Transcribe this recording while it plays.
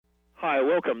Hi,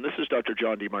 welcome. This is Dr.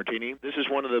 John DeMartini. This is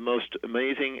one of the most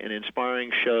amazing and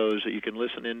inspiring shows that you can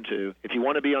listen into. If you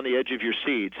want to be on the edge of your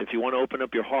seats, if you want to open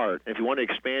up your heart, if you want to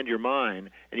expand your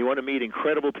mind, and you want to meet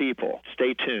incredible people,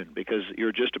 stay tuned because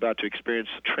you're just about to experience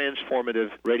a transformative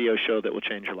radio show that will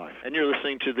change your life. And you're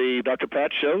listening to the Dr.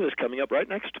 Pat Show that's coming up right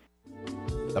next.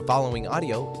 The following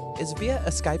audio is via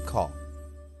a Skype call.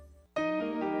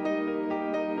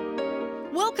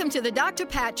 Welcome to the Dr.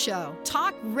 Pat Show.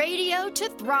 Talk radio to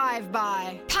thrive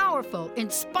by. Powerful,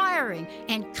 inspiring,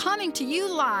 and coming to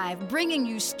you live, bringing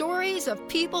you stories of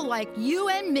people like you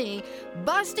and me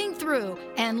busting through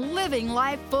and living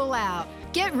life full out.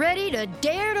 Get ready to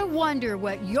dare to wonder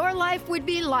what your life would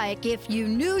be like if you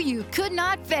knew you could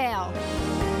not fail.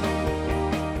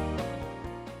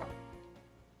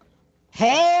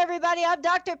 Hey, everybody, I'm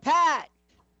Dr. Pat.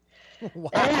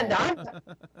 Wow. And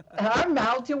I'm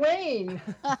Mal Duane.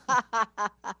 That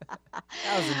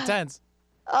was intense.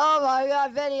 Oh, my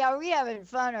God, Betty, are we having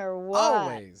fun or what?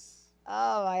 Always.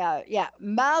 Oh, my God. Yeah,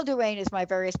 Mal Duane is my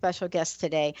very special guest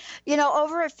today. You know,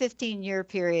 over a 15-year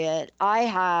period, I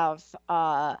have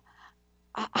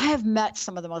met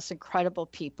some of the most incredible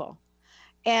people.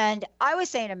 And I was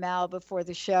saying to Mal before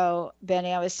the show,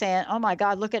 Benny, I was saying, oh, my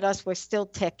God, look at us. We're still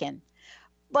ticking.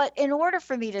 But in order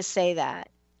for me to say that,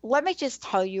 let me just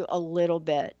tell you a little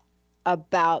bit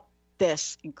about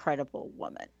this incredible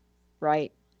woman,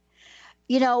 right?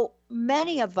 You know,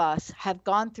 many of us have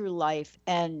gone through life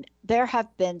and there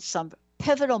have been some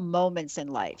pivotal moments in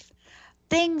life,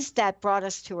 things that brought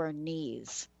us to our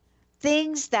knees,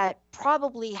 things that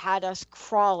probably had us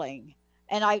crawling.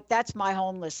 And that's my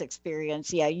homeless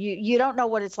experience. Yeah, you don't know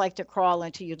what it's like to crawl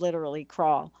until you literally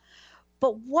crawl.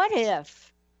 But what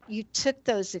if you took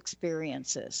those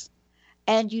experiences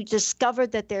and you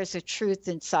discovered that there's a truth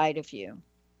inside of you,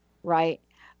 right?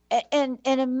 And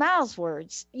in Mal's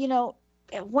words, you know,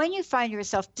 when you find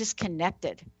yourself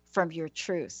disconnected from your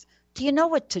truth, do you know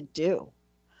what to do?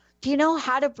 Do you know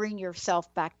how to bring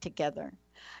yourself back together?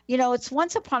 You know, it's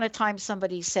once upon a time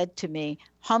somebody said to me,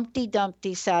 Humpty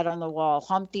Dumpty sat on the wall.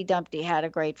 Humpty Dumpty had a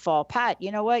great fall. Pat,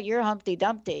 you know what? You're Humpty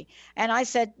Dumpty. And I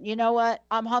said, you know what?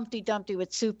 I'm Humpty Dumpty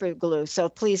with super glue, so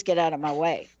please get out of my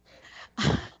way.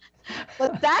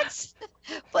 But that's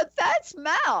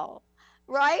Mal,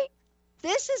 right?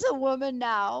 This is a woman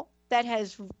now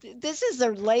this is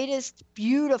their latest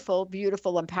beautiful,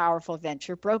 beautiful and powerful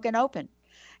venture, Broken Open,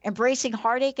 embracing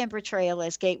heartache and betrayal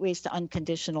as gateways to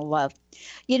unconditional love.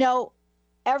 You know,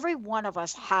 every one of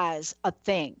us has a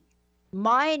thing.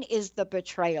 Mine is the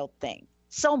betrayal thing.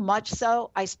 So much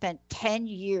so, I spent 10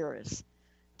 years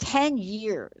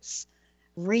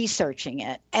researching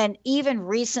it. And even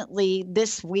recently,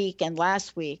 this week and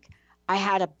last week, I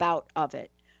had a bout of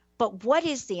it. But what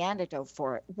is the antidote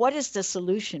for it? What is the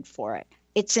solution for it?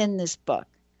 It's in this book.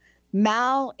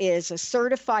 Mal is a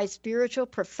certified spiritual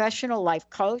professional life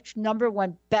coach,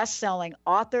 #1 best-selling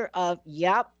author of,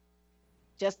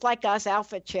 just like us,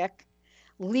 Alpha Chick,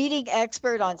 leading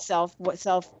expert on self-worth.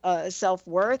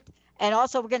 And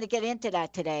also, we're going to get into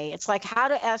that today. It's like how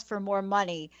to ask for more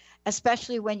money,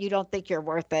 especially when you don't think you're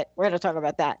worth it. We're going to talk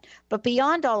about that. But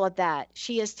beyond all of that,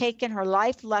 she has taken her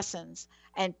life lessons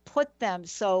and put them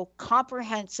so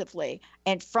comprehensively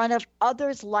in front of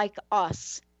others like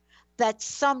us that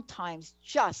sometimes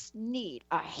just need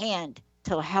a hand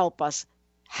to help us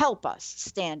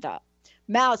stand up.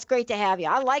 Mal, it's great to have you.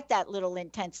 I like that little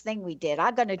intense thing we did.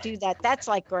 I'm going to do that. That's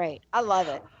like great. I love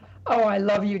it. Oh, I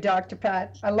love you, Dr.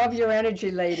 Pat. I love your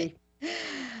energy, lady.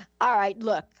 All right,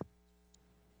 look.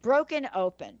 Broken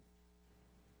Open.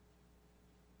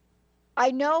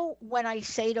 I know when I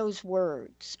say those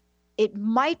words, it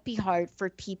might be hard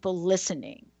for people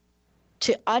listening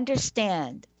to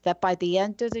understand that by the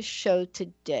end of the show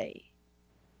today,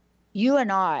 you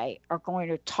and I are going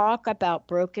to talk about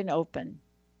Broken Open,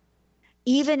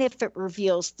 even if it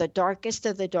reveals the darkest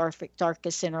of the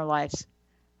darkest in our lives.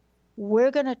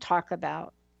 We're going to talk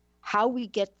about how we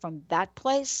get from that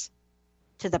place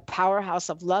to the powerhouse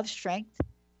of love, strength,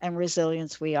 and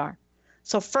resilience we are.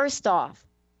 So first off,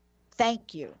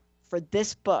 thank you for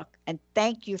this book, and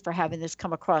thank you for having this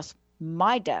come across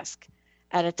my desk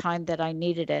at a time that I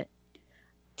needed it.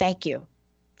 Thank you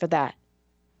for that.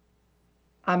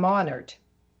 I'm honored.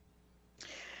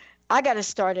 I got to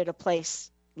start at a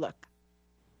place. Look,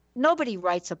 nobody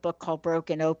writes a book called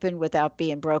Broken Open without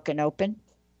being broken open.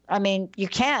 I mean, you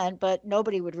can, but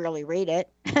nobody would really read it.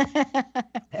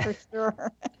 For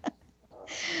sure.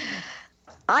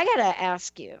 I got to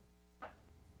ask you,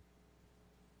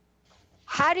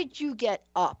 how did you get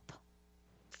up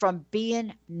from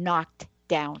being knocked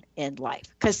down in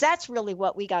life? Because that's really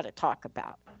what we got to talk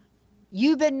about.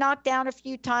 You've been knocked down a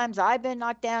few times. I've been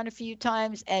knocked down a few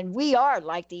times, and we are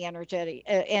like the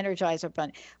Energizer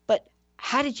Bunny. But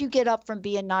how did you get up from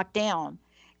being knocked down?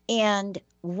 And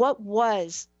what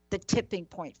was the tipping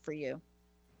point for you?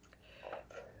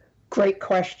 Great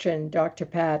question, Dr.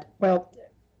 Pat. Well,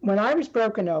 when I was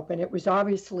broken open, it was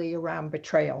obviously around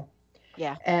betrayal.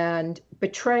 Yeah. And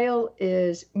betrayal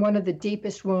is one of the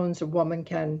deepest wounds a woman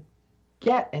can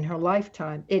get in her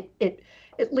lifetime. It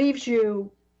leaves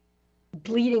you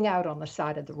bleeding out on the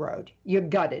side of the road. You're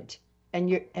gutted, and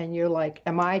you're like,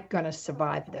 am I going to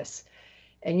survive this?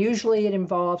 And usually it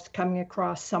involves coming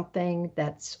across something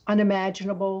that's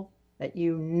unimaginable, that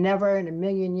you never in a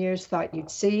million years thought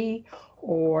you'd see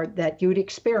or that you'd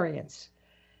experience.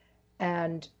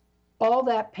 And all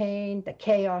that pain, the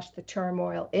chaos, the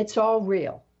turmoil, it's all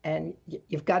real. And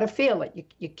you've got to feel it.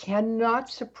 You cannot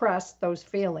suppress those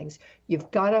feelings.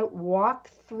 You've got to walk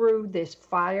through this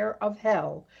fire of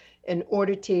hell in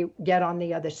order to get on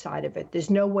the other side of it. There's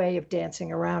no way of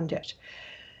dancing around it.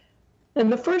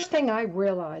 And the first thing I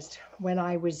realized when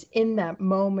I was in that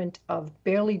moment of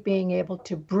barely being able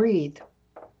to breathe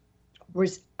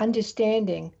was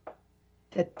understanding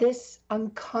that this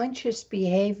unconscious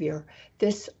behavior,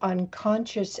 this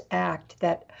unconscious act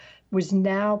that was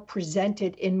now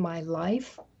presented in my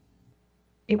life,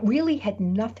 it really had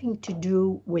nothing to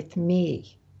do with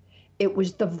me. It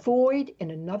was the void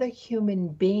in another human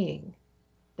being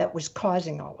that was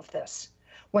causing all of this.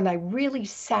 When I really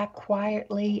sat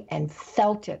quietly and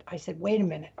felt it, I said, wait a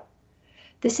minute,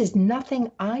 this is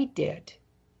nothing I did.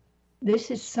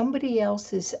 This is somebody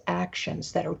else's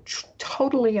actions that are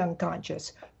totally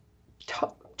unconscious,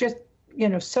 just,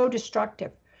 so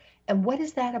destructive. And what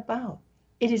is that about?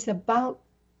 It is about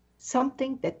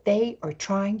something that they are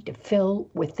trying to fill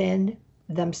within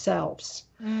themselves.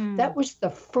 That was the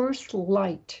first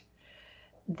light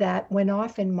that went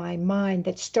off in my mind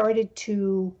that started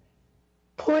to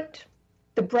put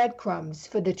the breadcrumbs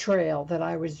for the trail that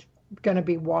I was going to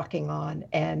be walking on,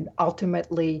 and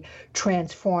ultimately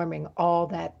transforming all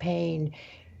that pain,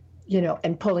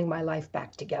 and pulling my life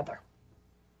back together.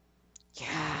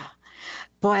 Yeah.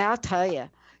 Boy, I'll tell you,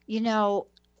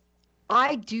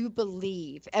 I do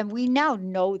believe, and we now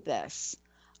know this.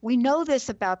 We know this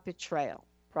about betrayal,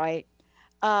 right?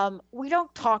 We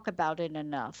don't talk about it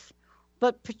enough,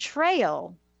 but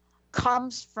betrayal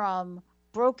comes from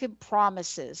broken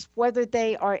promises, whether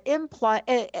they are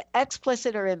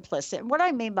explicit or implicit. And what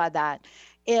I mean by that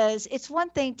is, it's one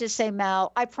thing to say,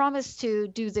 Mel, I promise to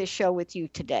do this show with you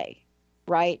today,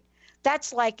 right?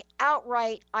 That's like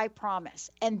outright, I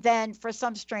promise. And then for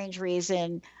some strange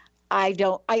reason, I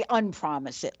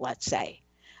unpromise it, let's say.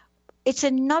 It's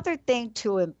another thing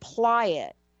to imply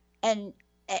it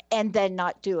and then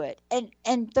not do it.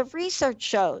 And the research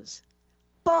shows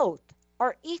both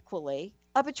are equally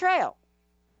a betrayal.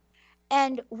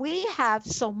 And we have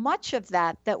so much of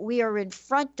that we are in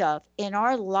front of in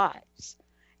our lives.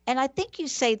 And I think you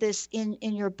say this in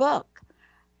your book.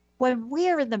 When we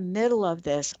are in the middle of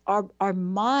this, our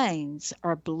minds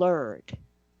are blurred,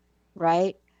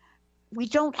 right? We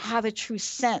don't have a true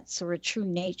sense or a true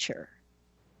nature.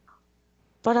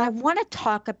 But I want to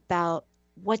talk about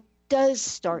what does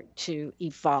start to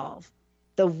evolve,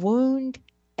 the wound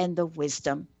and the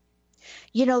wisdom.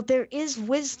 There is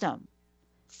wisdom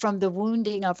from the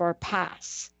wounding of our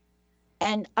past.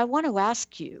 And I want to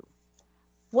ask you,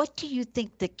 what do you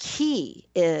think the key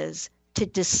is to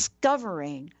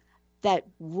discovering that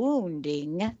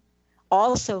wounding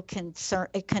also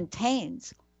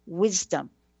contains wisdom?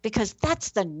 Because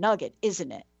that's the nugget,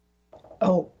 isn't it?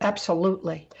 Oh,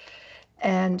 absolutely.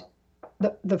 And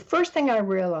the first thing I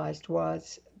realized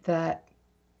was that,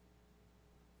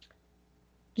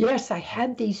 yes, I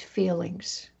had these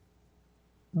feelings,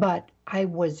 but I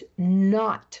was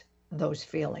not those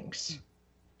feelings.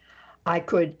 I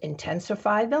could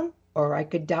intensify them or I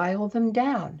could dial them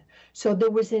down. So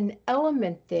there was an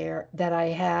element there that I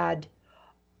had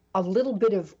a little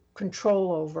bit of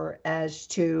control over as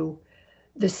to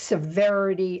the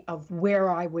severity of where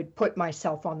I would put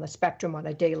myself on the spectrum on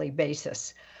a daily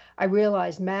basis. I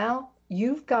realized, Mal,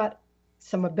 you've got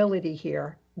some ability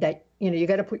here that, you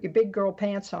got to put your big girl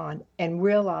pants on and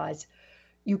realize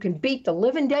you can beat the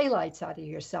living daylights out of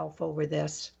yourself over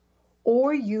this,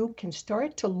 or you can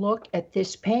start to look at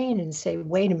this pain and say,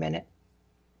 wait a minute,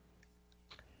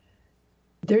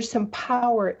 there's some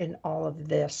power in all of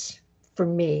this for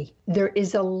me. There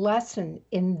is a lesson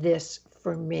in this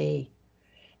for me.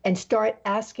 And start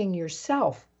asking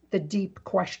yourself the deep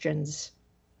questions.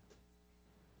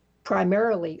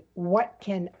 Primarily, what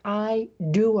can I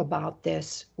do about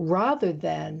this, rather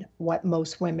than what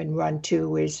most women run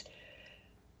to is,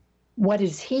 what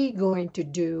is he going to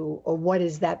do, or what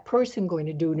is that person going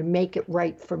to do to make it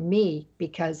right for me?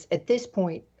 Because at this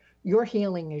point, your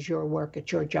healing is your work,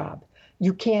 it's your job.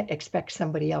 You can't expect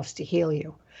somebody else to heal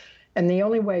you. And the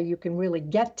only way you can really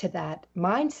get to that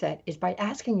mindset is by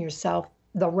asking yourself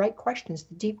the right questions,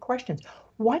 the deep questions.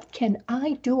 What can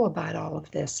I do about all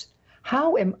of this?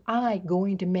 How am I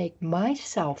going to make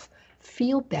myself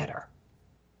feel better?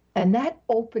 And that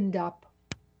opened up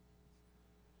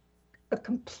a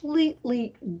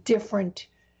completely different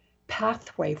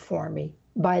pathway for me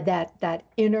by that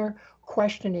inner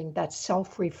questioning, that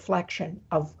self-reflection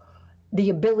of the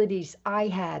abilities I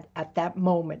had at that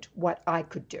moment, what I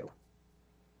could do.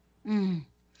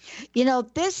 You know,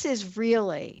 this is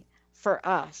really, for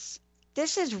us,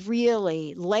 this is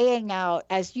really laying out,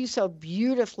 as you so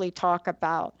beautifully talk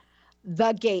about,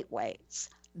 the gateways,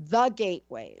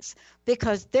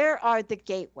 because there are the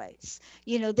gateways.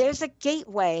 You know, there's a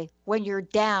gateway when you're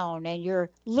down and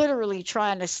you're literally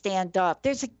trying to stand up.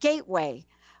 There's a gateway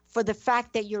for the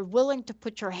fact that you're willing to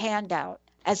put your hand out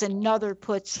as another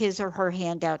puts his or her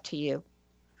hand out to you.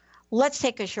 Let's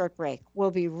take a short break.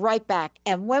 We'll be right back.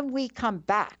 And when we come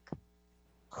back,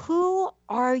 who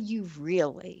are you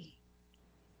really?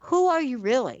 Who are you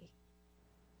really?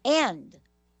 And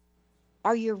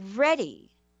are you ready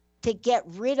to get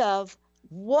rid of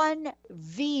one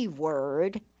V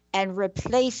word and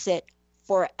replace it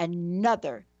for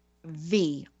another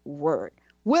V word?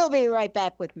 We'll be right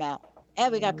back with Mel.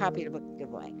 And we got a copy of the book to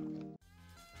give away.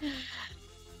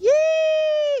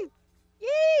 Yee!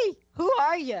 Yee! Who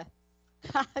are you?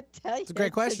 I tell you, It's a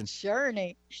great question. It's a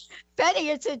journey. Benny,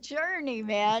 it's a journey,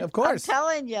 man. Of course. I'm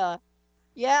telling you.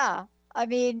 Yeah. I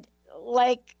mean,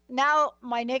 like, now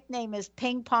my nickname is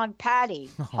Ping Pong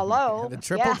Patty. Hello. The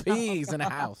triple P's in a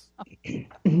house. They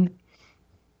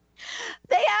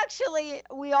actually,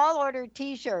 we all ordered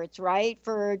T-shirts, right,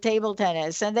 for table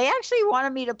tennis, and they actually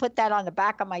wanted me to put that on the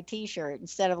back of my T-shirt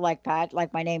instead of like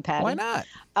my name, Patty. Why not?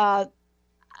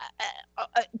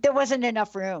 There wasn't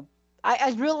enough room.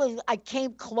 I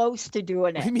came close to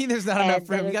doing it. What do you mean there's not enough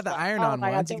room? You got the iron-on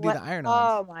ones. You can do the iron-ons.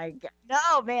 Oh my God!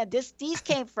 No, man, these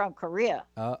came from Korea.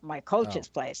 My coach's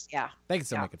place. Yeah. They can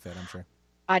still make it fit, I'm sure.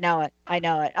 I know it. I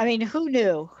mean, who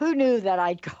knew? Who knew that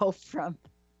I'd go from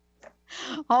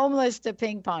homeless to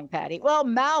ping pong Patty? Well,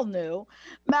 Mal knew.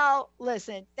 Mal,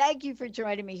 listen, thank you for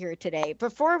joining me here today.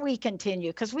 Before we continue,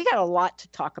 because we got a lot to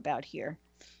talk about here.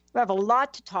 We have a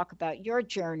lot to talk about, your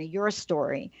journey, your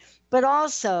story, but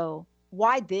also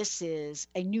why this is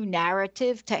a new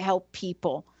narrative to help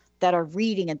people that are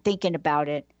reading and thinking about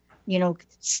it, you know,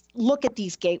 look at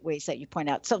these gateways that you point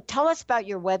out. So tell us about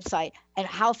your website and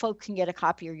how folks can get a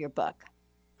copy of your book.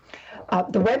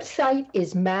 The website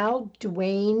is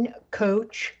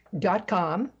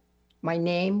malduanecoach.com, my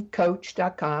name,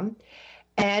 coach.com,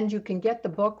 and you can get the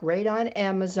book right on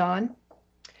Amazon,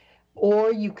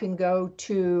 or you can go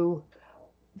to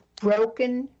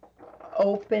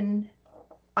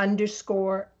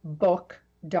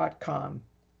brokenopen_book.com.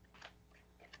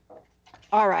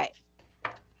 All right.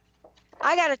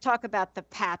 I got to talk about the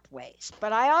pathways,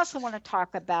 but I also want to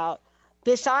talk about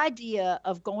this idea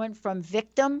of going from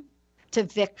victim to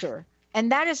victor.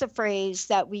 And that is a phrase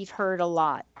that we've heard a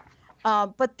lot.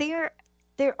 But there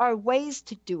are ways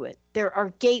to do it. There are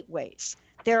gateways.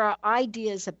 There are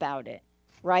ideas about it,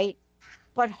 right?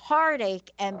 But heartache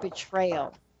and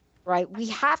betrayal, right? We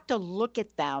have to look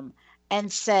at them and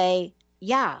say,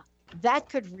 yeah, that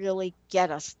could really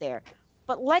get us there.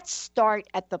 But let's start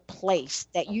at the place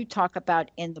that you talk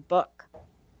about in the book.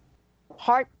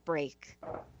 Heartbreak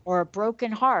or a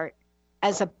broken heart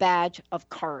as a badge of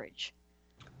courage.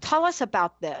 Tell us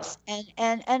about this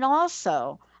and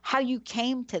also how you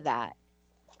came to that.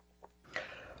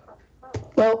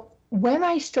 Well, when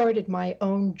I started my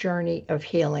own journey of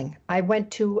healing, I went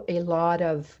to a lot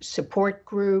of support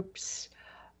groups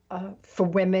for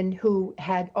women who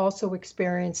had also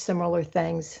experienced similar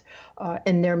things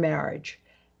in their marriage.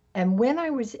 And when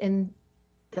I was in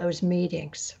those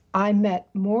meetings, I met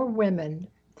more women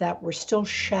that were still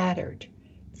shattered,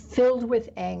 filled with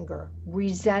anger,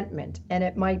 resentment, and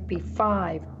it might be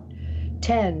 5,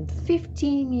 10,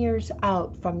 15 years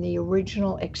out from the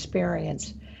original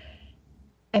experience.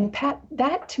 And Pat,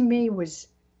 that to me was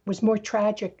more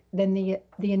tragic than the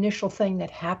initial thing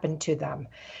that happened to them.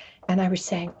 And I was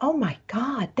saying, oh my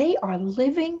God, they are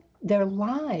living their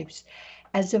lives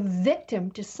as a victim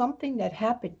to something that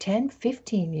happened 10,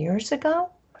 15 years ago.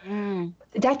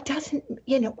 That doesn't,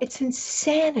 it's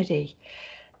insanity.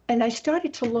 I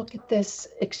started to look at this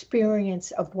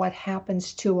experience of what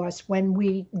happens to us when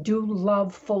we do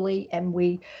love fully and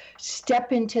we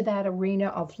step into that arena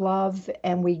of love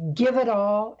and we give it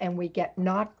all and we get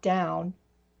knocked down.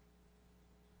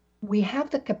 We have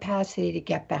the capacity to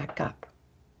get back up.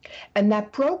 And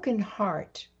that broken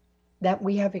heart that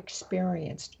we have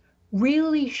experienced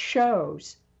really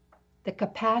shows the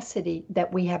capacity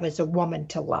that we have as a woman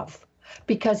to love.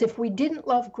 Because if we didn't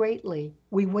love greatly,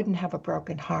 we wouldn't have a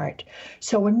broken heart.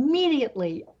 So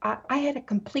immediately, I had a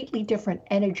completely different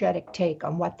energetic take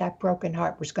on what that broken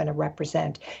heart was going to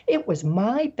represent. It was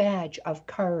my badge of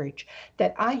courage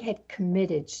that I had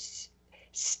committed,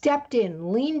 stepped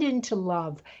in, leaned into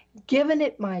love, given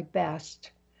it my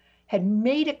best, had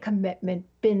made a commitment,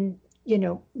 been,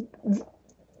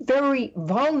 very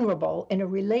vulnerable in a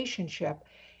relationship.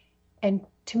 And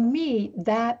to me,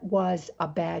 that was a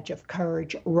badge of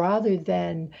courage rather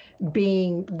than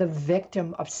being the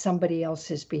victim of somebody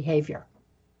else's behavior.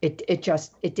 It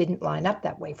didn't line up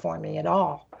that way for me at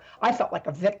all. I felt like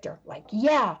a victor, like,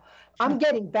 yeah, I'm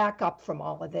getting back up from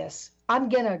all of this. I'm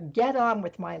going to get on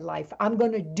with my life. I'm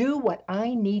going to do what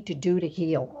I need to do to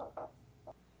heal.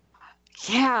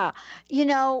 Yeah.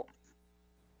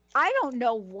 I don't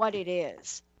know what it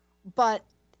is, but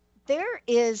there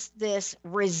is this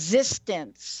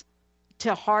resistance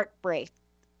to heartbreak,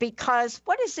 because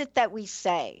what is it that we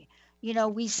say?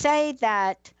 We say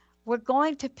that we're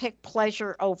going to pick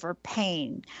pleasure over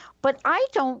pain, but I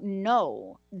don't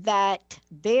know that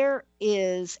there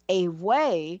is a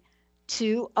way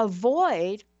to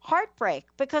avoid heartbreak,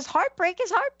 because heartbreak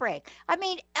is heartbreak. I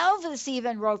mean, Elvis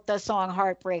even wrote the song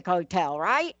Heartbreak Hotel,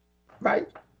 right? Right.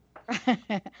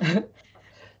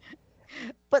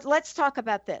 But let's talk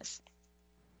about this.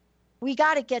 We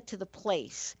got to get to the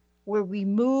place where we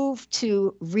move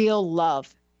to real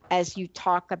love, as you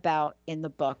talk about in the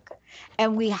book.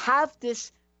 And we have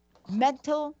this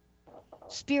mental,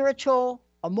 spiritual,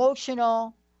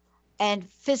 emotional, and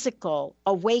physical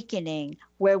awakening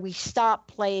where we stop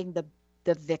playing the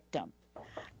victim.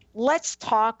 Let's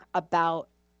talk about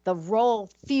the role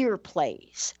fear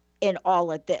plays in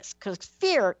all of this, because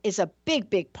fear is a big,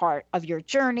 big part of your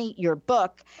journey, your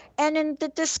book, and in the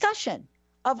discussion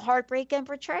of heartbreak and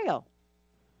betrayal.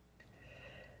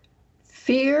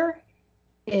 Fear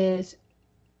is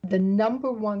the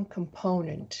number one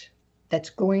component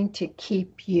that's going to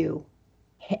keep you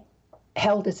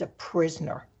held as a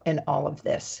prisoner in all of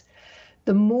this.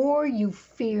 The more you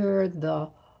fear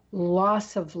the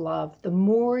loss of love, the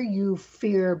more you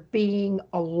fear being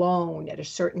alone at a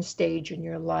certain stage in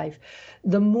your life,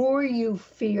 the more you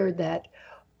fear that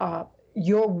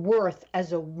your worth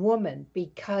as a woman,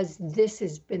 because this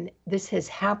has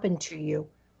happened to you.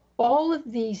 All of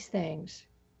these things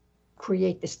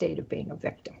create the state of being a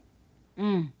victim.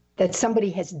 That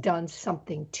somebody has done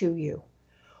something to you.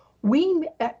 We,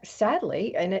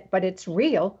 sadly, but it's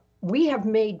real, we have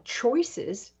made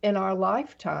choices in our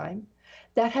lifetime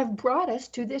that have brought us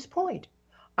to this point.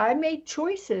 I made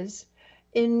choices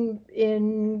in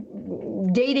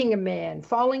dating a man,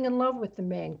 falling in love with the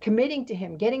man, committing to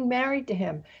him, getting married to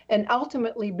him, and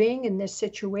ultimately being in this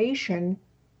situation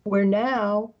where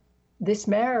now this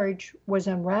marriage was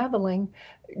unraveling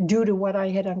due to what I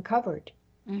had uncovered.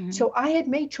 Mm-hmm. So I had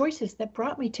made choices that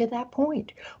brought me to that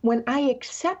point. When I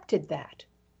accepted that,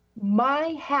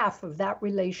 my half of that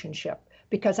relationship,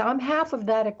 because I'm half of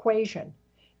that equation,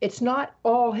 it's not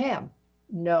all him.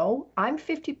 No, I'm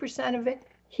 50% of it.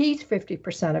 He's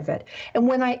 50% of it. And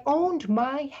when I owned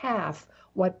my half,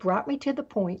 what brought me to the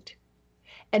point,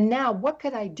 and now what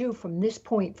could I do from this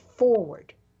point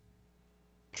forward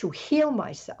to heal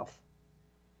myself?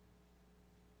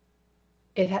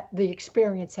 The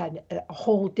experience had a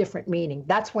whole different meaning.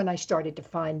 That's when I started to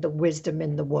find the wisdom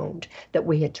in the wound that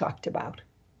we had talked about.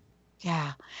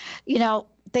 Yeah.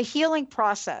 The healing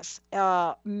process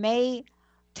may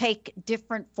take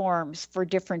different forms for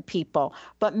different people.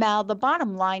 But Mal, the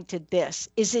bottom line to this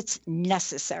is it's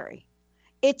necessary.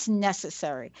 It's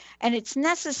necessary. And it's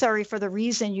necessary for the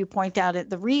reasons you point out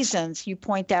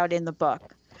in the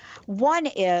book. One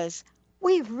is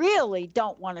we really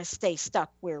don't want to stay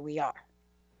stuck where we are.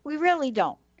 We really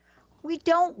don't. We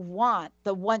don't want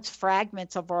the once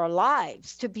fragments of our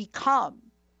lives to become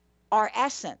our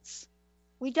essence.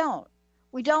 We don't.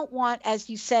 We don't want, as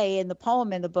you say in the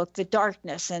poem in the book, the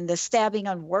darkness and the stabbing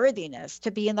unworthiness to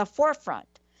be in the forefront,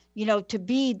 to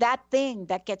be that thing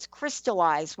that gets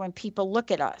crystallized when people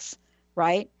look at us,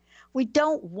 right? We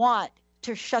don't want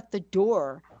to shut the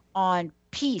door on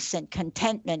peace and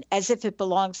contentment as if it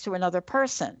belongs to another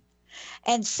person.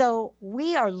 And so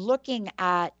we are looking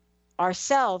at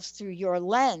ourselves through your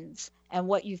lens and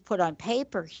what you've put on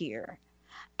paper here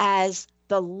as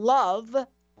the love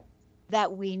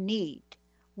that we need.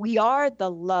 We are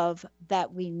the love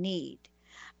that we need.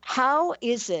 How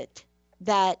is it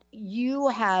that you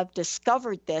have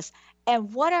discovered this?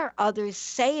 And what are others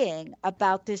saying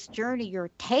about this journey you're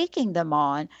taking them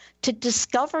on to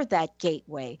discover that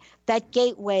gateway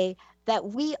that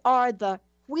we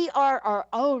are our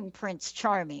own Prince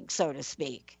Charming, so to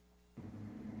speak,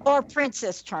 or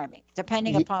Princess Charming,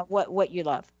 depending upon what you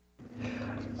love.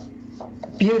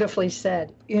 Beautifully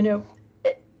said.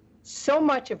 So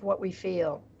much of what we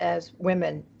feel as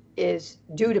women is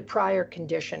due to prior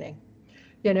conditioning.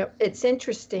 It's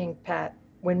interesting, Pat,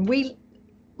 when we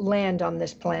land on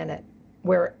this planet,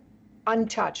 we're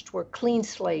untouched, we're clean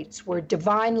slates, we're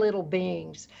divine little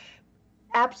beings,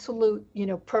 absolute,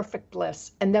 perfect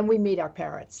bliss. And then we meet our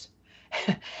parents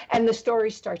and the story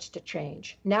starts to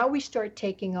change. Now we start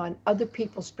taking on other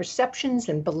people's perceptions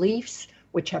and beliefs,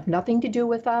 which have nothing to do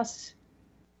with us.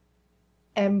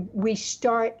 And we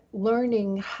start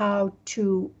learning how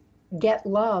to get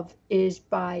love is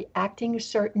by acting a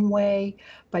certain way,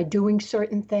 by doing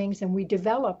certain things, and we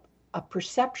develop a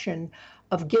perception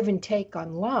of give and take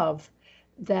on love,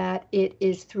 that it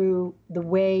is through the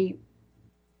way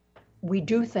we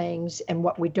do things and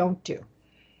what we don't do.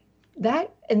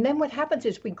 And then what happens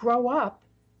is we grow up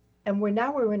and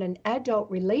we're in an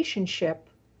adult relationship,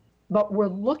 but we're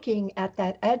looking at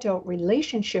that adult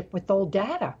relationship with old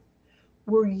data.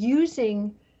 We're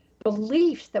using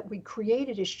beliefs that we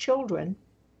created as children,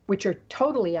 which are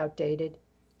totally outdated,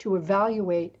 to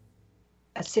evaluate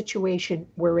a situation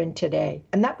we're in today.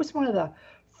 And that was one of the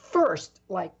first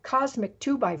cosmic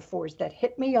 2x4s that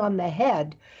hit me on the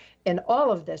head in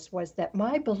all of this, was that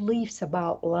my beliefs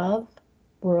about love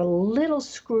were a little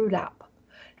screwed up.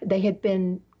 They had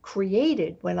been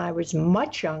created when I was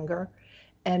much younger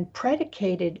and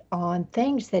predicated on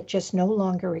things that just no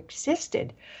longer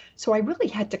existed. So I really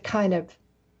had to kind of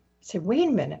say, wait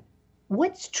a minute,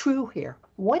 what's true here?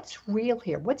 What's real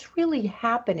here? What's really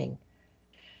happening?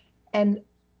 And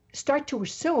start to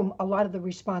assume a lot of the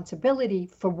responsibility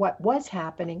for what was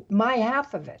happening, my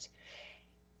half of it.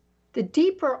 The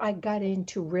deeper I got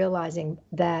into realizing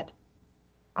that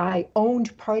I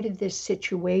owned part of this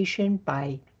situation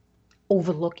by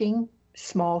overlooking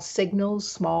small signals,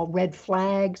 small red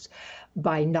flags,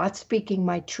 by not speaking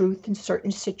my truth in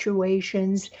certain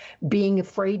situations, being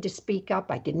afraid to speak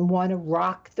up. I didn't want to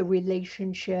rock the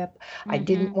relationship. I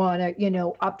didn't want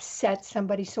to, upset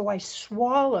somebody. So I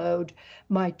swallowed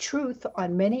my truth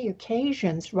on many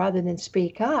occasions rather than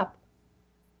speak up.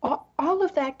 All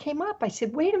of that came up. I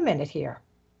said, wait a minute here.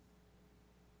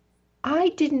 I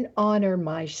didn't honor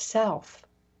myself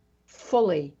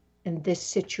fully in this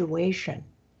situation.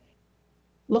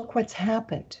 Look what's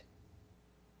happened.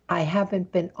 I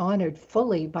haven't been honored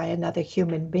fully by another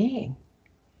human being.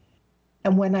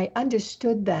 And when I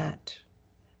understood that,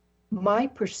 my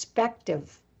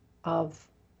perspective of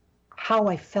how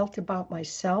I felt about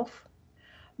myself,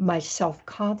 my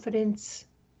self-confidence,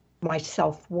 my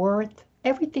self-worth,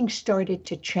 everything started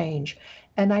to change.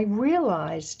 And I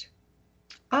realized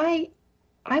I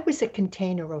was a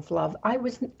container of love. I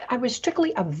was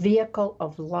strictly a vehicle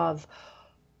of love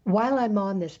while I'm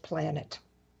on this planet.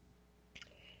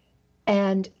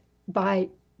 And by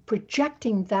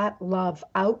projecting that love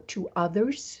out to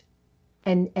others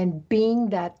and being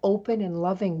that open and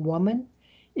loving woman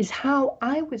is how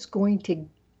I was going to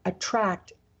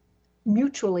attract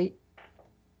mutually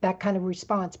that kind of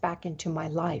response back into my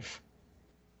life.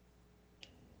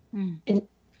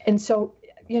 And so,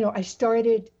 I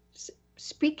started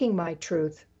speaking my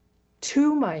truth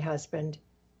to my husband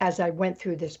as I went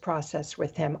through this process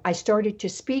with him. I started to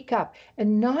speak up,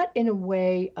 and not in a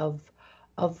way of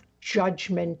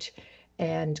judgment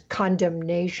and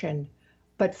condemnation,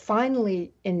 but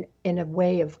finally in a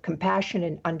way of compassion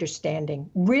and understanding,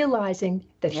 realizing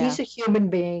that he's a human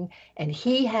being and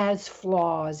he has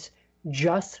flaws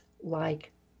just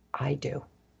like I do.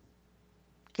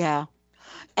 Yeah.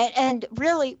 And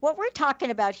really what we're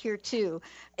talking about here too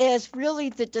is really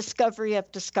the discovery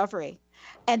of discovery.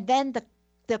 And then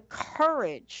the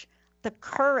courage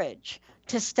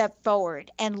to step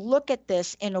forward and look at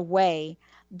this in a way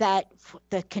that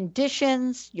the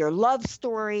conditions, your love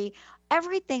story,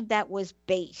 everything that was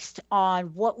based on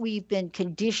what we've been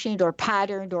conditioned or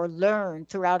patterned or learned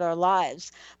throughout our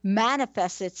lives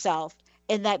manifests itself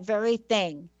in that very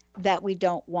thing that we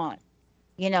don't want.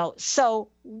 So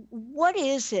what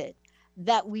is it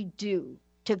that we do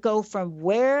to go from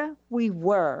where we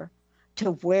were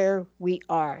to where we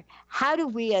are? How do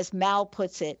we, as Mal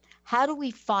puts it, how do we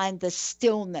find the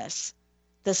stillness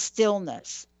the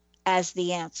stillness as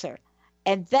the answer.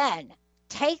 And then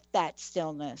take that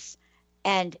stillness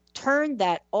and turn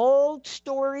that old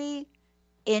story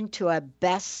into a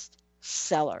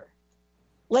bestseller.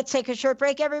 Let's take a short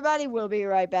break, everybody. We'll be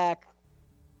right back.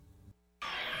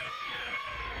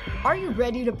 Are you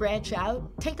ready to branch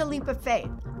out? Take a leap of faith.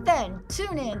 Then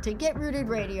tune in to Get Rooted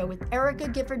Radio with Erica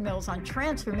Gifford Mills on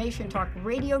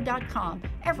TransformationTalkRadio.com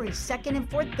every second and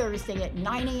fourth Thursday at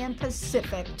 9 a.m.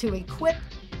 Pacific to equip,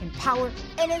 empower,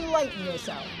 and enlighten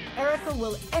yourself. Erica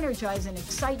will energize and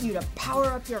excite you to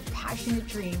power up your passionate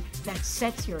dream that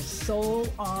sets your soul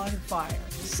on fire.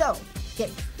 So, get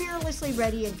fearlessly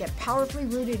ready and get powerfully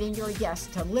rooted in your yes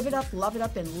to live it up, love it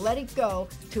up, and let it go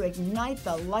to ignite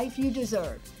the life you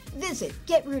deserve. Visit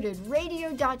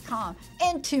GetRootedRadio.com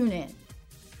and tune in.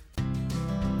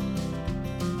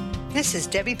 This is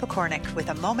Debbie Pokornik with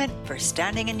a moment for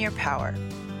standing in your power.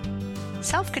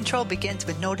 Self-control begins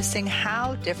with noticing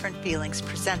how different feelings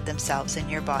present themselves in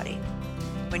your body.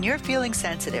 When you're feeling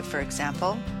sensitive, for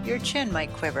example, your chin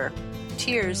might quiver,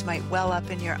 tears might well up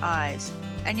in your eyes,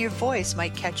 and your voice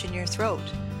might catch in your throat.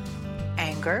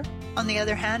 Anger, on the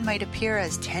other hand, might appear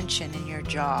as tension in your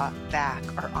jaw, back,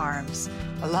 or arms,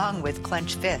 along with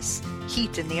clenched fists,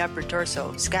 heat in the upper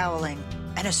torso, scowling,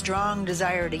 and a strong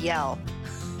desire to yell.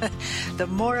 The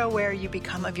more aware you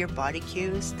become of your body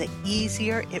cues, the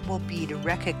easier it will be to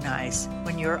recognize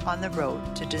when you're on the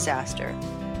road to disaster.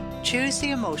 Choose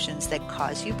the emotions that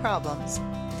cause you problems,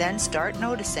 then start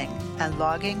noticing and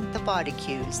logging the body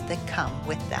cues that come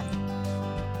with them.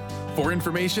 For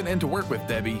information and to work with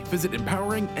Debbie, visit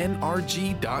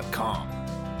empoweringnrg.com.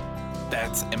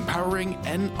 That's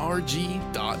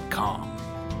empoweringnrg.com.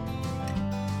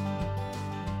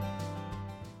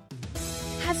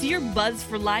 Has your buzz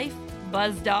for life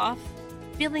buzzed off?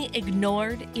 Feeling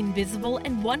ignored, invisible,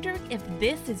 and wondering if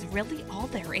this is really all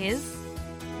there is?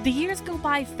 The years go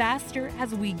by faster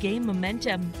as we gain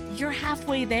momentum. You're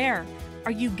halfway there.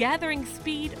 Are you gathering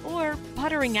speed or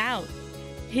puttering out?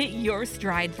 Hit your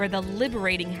stride for the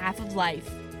liberating half of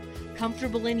life.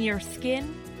 Comfortable in your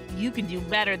skin? You can do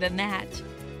better than that.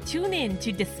 Tune in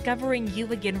to Discovering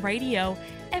You Again Radio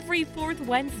every fourth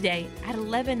Wednesday at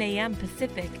 11 a.m.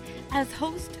 Pacific as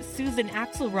host Susan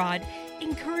Axelrod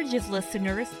encourages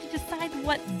listeners to decide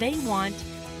what they want,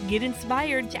 get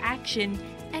inspired to action,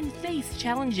 and face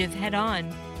challenges head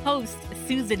on. Host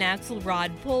Susan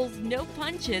Axelrod pulls no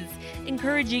punches,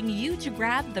 encouraging you to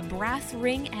grab the brass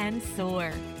ring and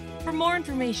soar. For more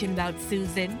information about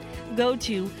Susan, go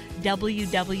to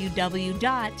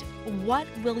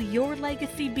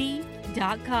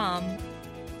www.whatwillyourlegacybe.com.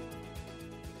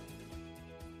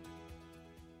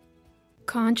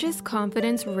 Conscious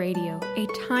Confidence Radio, a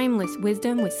timeless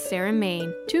wisdom with Sarah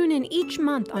Main. Tune in each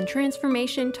month on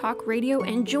Transformation Talk Radio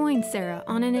and join Sarah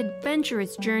on an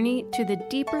adventurous journey to the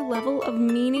deeper level of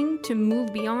meaning to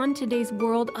move beyond today's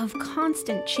world of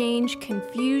constant change,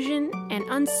 confusion, and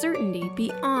uncertainty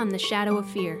beyond the shadow of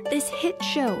fear. This hit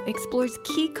show explores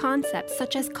key concepts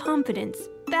such as confidence,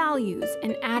 values,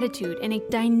 and attitude in a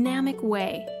dynamic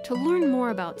way. To learn more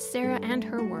about Sarah and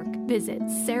her work, visit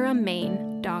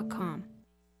sarahmain.com.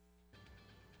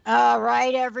 All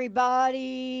right,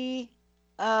 everybody.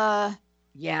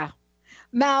 Yeah.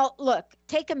 Mal, look,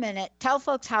 take a minute. Tell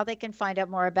folks how they can find out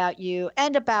more about you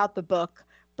and about the book,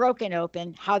 Broken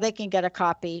Open, how they can get a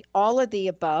copy, all of the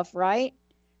above, right?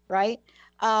 Right?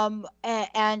 And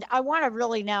I want to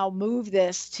really now move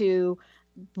this to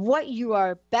what you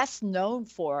are best known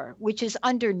for, which is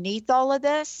underneath all of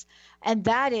this. And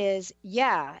that is,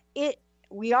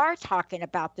 we are talking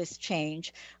about this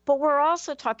change, but we're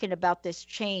also talking about this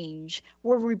change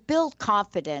where we build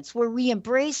confidence, where we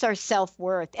embrace our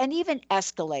self-worth and even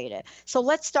escalate it. So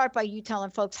let's start by you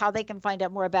telling folks how they can find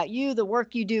out more about you, the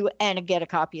work you do, and get a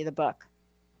copy of the book.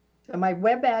 So my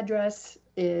website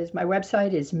is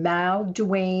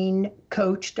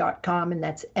malduanecoach.com, and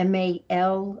that's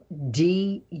MALDUANE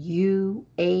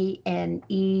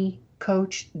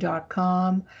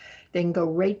coach.com. They can go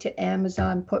right to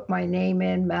Amazon, put my name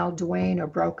in, Mal Duane or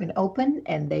Broken Open,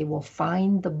 and they will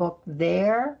find the book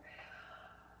there.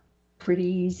 Pretty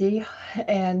easy.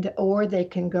 Or they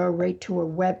can go right to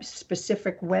a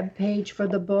specific web page for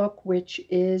the book, which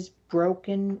is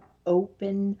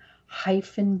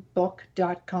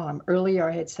brokenopen-book.com. Earlier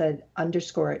I had said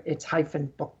underscore it, it's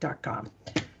 -book.com.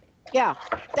 Yeah,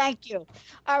 thank you.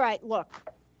 All right,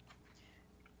 look.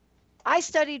 I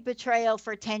studied betrayal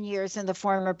for 10 years in the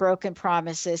form of broken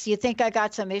promises. You think I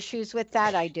got some issues with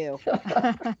that? I do.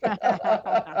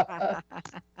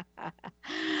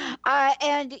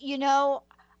 And,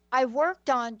 I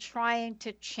worked on trying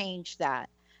to change that.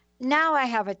 Now I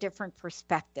have a different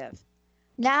perspective.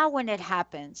 now when it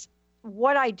happens,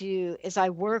 what I do is I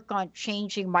work on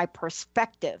changing my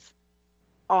perspective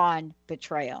on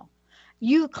betrayal.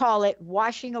 You call it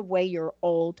washing away your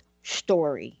old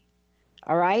story.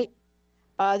 All right?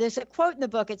 There's a quote in the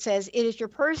book. It says, "It is your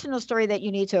personal story that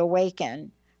you need to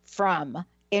awaken from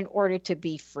in order to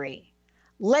be free."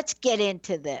 Let's get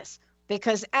into this,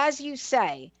 because as you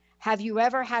say, have you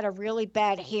ever had a really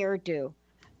bad hairdo?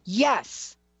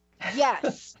 Yes.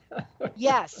 Yes.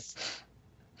 Yes.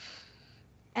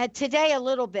 And today a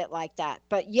little bit like that,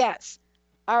 but yes.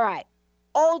 All right.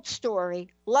 Old story.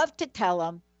 Love to tell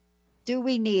them. Do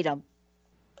we need them?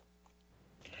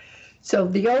 So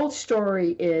the old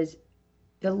story is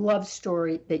the love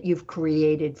story that you've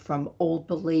created from old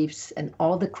beliefs and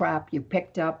all the crap you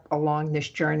picked up along this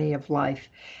journey of life.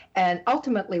 And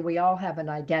ultimately, we all have an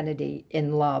identity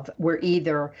in love. We're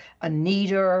either a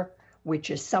needer, which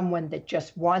is someone that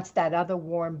just wants that other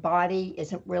warm body,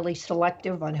 isn't really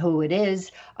selective on who it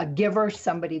is. A giver,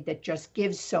 somebody that just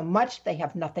gives so much they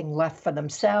have nothing left for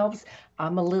themselves.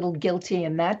 I'm a little guilty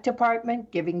in that department,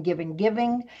 giving.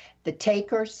 The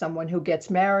taker, someone who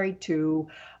gets married to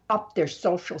up their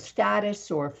social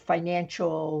status or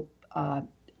financial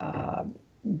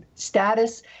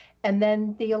status. And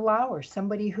then the allower,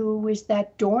 somebody who is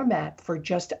that doormat for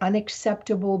just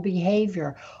unacceptable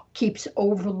behavior, keeps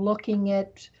overlooking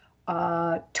it,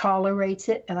 tolerates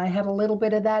it. And I had a little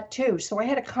bit of that too. So I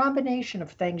had a combination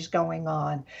of things going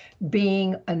on,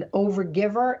 being an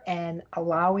overgiver and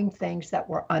allowing things that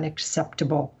were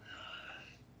unacceptable.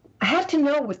 I had to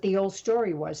know what the old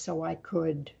story was so I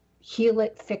could heal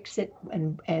it, fix it,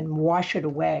 and wash it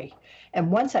away.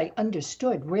 And once I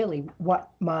understood really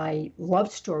what my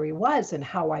love story was and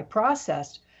how I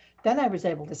processed, then I was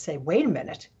able to say, wait a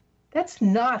minute, that's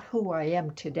not who I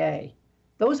am today.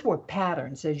 Those were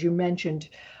patterns, as you mentioned,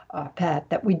 Pat,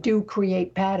 that we do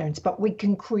create patterns, but we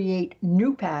can create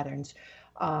new patterns,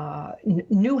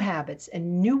 new habits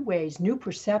and new ways, new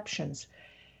perceptions.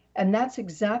 And that's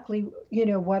exactly,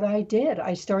 what I did.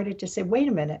 I started to say, wait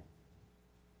a minute,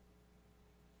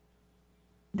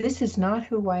 this is not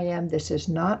who I am. This is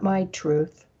not my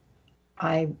truth.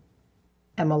 I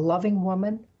am a loving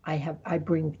woman. I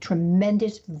bring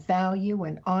tremendous value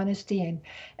and honesty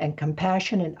and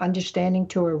compassion and understanding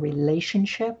to a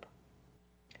relationship.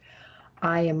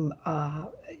 I am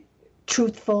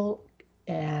truthful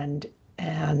and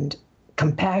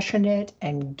compassionate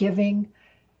and giving.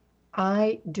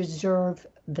 I deserve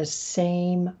the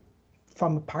same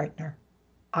from a partner.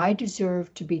 I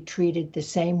deserve to be treated the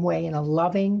same way, in a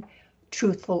loving,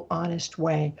 truthful, honest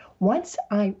way. Once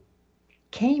I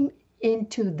came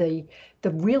into the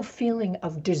real feeling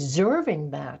of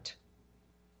deserving that,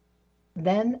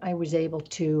 then I was able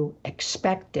to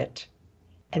expect it.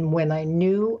 And when I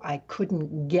knew I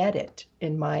couldn't get it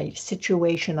in my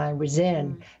situation I was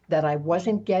in, that I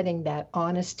wasn't getting that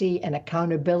honesty and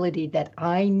accountability that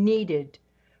I needed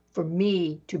for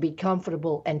me to be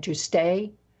comfortable and to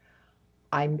stay,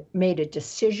 I made a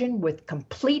decision with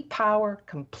complete power,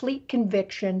 complete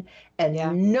conviction,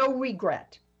 and no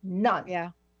regret,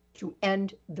 none, to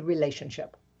end the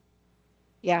relationship.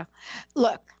 Yeah.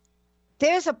 Look,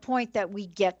 there's a point that we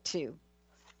get to.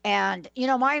 And,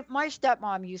 my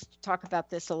stepmom used to talk about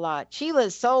this a lot. She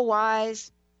was so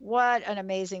wise. What an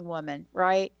amazing woman,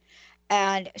 right?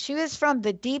 And she was from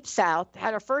the deep South,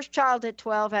 had her first child at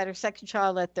 12, had her second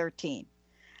child at 13.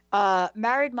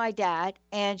 Married my dad,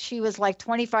 and she was like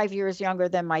 25 years younger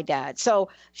than my dad. So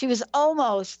she was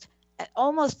almost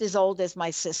as old as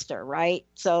my sister, right?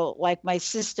 So like my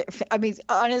sister, I mean,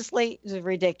 honestly, it was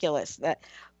ridiculous.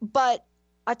 But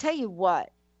I'll tell you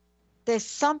what, there's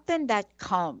something that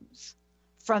comes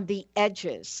from the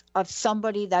edges of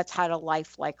somebody that's had a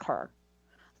life like her.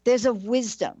 There's a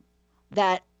wisdom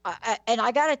that, and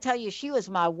I got to tell you, she was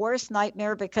my worst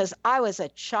nightmare because I was a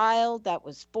child that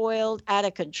was spoiled, out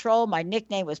of control. My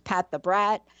nickname was Pat the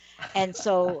Brat. And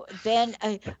so then,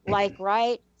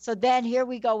 So then here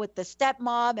we go with the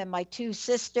stepmom and my two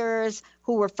sisters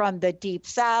who were from the deep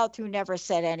South, who never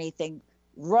said anything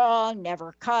wrong,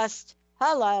 never cussed.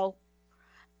 Hello.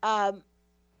 But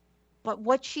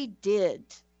what she did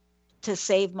to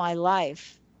save my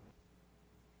life,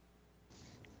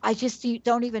 I just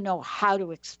don't even know how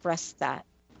to express that.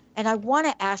 And I want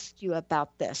to ask you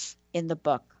about this in the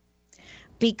book,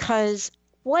 because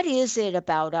what is it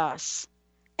about us?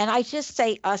 And I just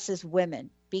say us as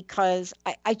women, because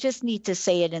I just need to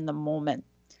say it in the moment.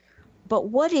 But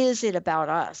what is it about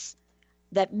us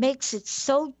that makes it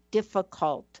so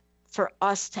difficult for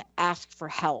us to ask for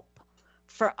help,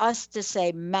 for us to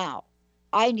say, Mal,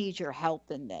 I need your help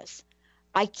in this.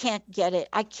 I can't get it.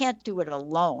 I can't do it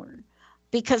alone.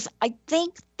 because I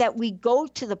think that we go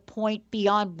to the point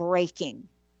beyond breaking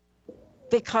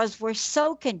because we're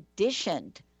so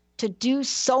conditioned to do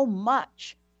so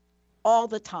much all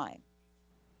the time.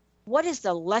 What is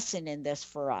the lesson in this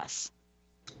for us?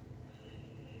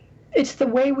 It's the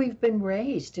way we've been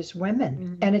raised as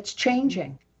women, and it's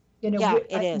changing. You know,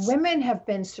 it is. Women have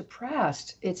been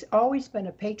suppressed. It's always been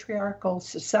a patriarchal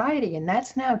society, and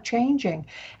that's now changing.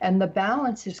 And the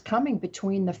balance is coming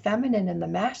between the feminine and the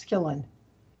masculine.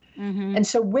 And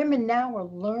so women now are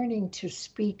learning to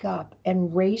speak up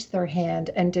and raise their hand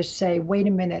and to say, wait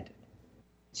a minute,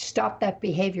 stop that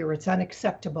behavior. It's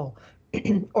unacceptable.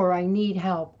 Or I need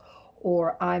help.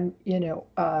 Or I'm,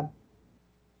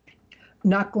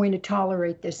 not going to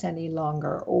tolerate this any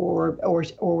longer.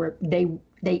 Or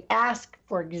they ask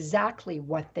for exactly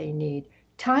what they need.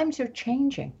 Times are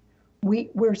changing.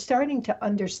 We're starting to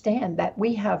understand that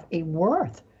we have a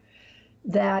worth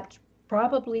that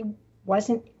probably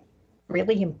wasn't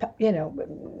really,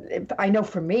 I know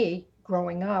for me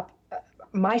growing up,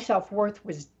 my self-worth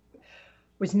was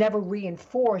never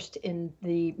reinforced in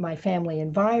my family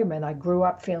environment. I grew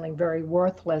up feeling very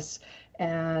worthless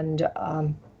and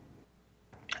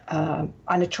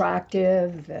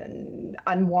unattractive and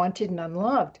unwanted and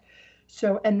unloved.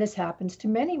 So, and this happens to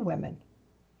many women.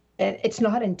 And it's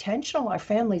not intentional. Our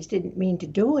families didn't mean to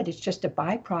do it. It's just a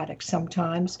byproduct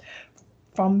sometimes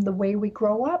from the way we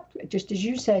grow up. Just as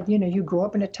you said, you grew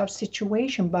up in a tough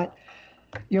situation, but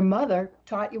your mother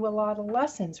taught you a lot of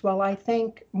lessons. Well, I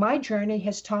think my journey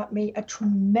has taught me a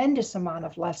tremendous amount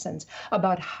of lessons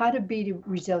about how to be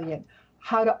resilient,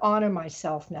 how to honor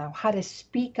myself now, how to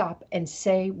speak up and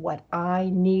say what I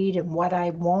need and what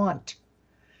I want,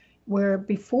 where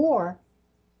before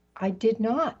I did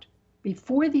not.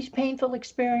 Before these painful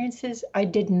experiences, I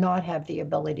did not have the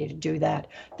ability to do that.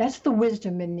 That's the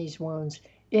wisdom in these wounds.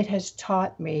 It has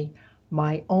taught me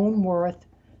my own worth,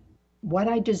 what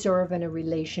I deserve in a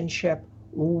relationship,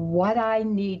 what I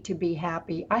need to be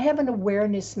happy. I have an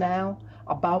awareness now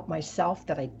about myself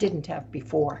that I didn't have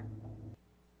before.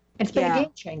 It's been a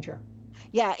game changer.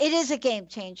 Yeah, it is a game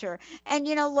changer. And,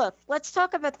 look, let's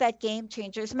talk about that game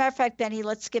changer. As a matter of fact, Benny,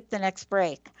 let's skip the next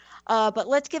break. But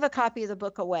let's give a copy of the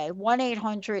book away.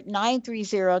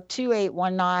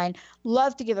 1-800-930-2819.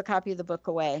 Love to give a copy of the book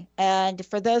away. And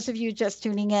for those of you just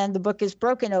tuning in, the book is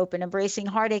Broken Open, Embracing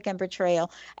Heartache and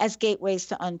Betrayal as Gateways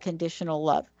to Unconditional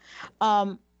Love.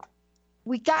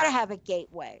 We got to have a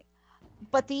gateway.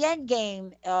 But the end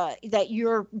game that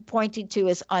you're pointing to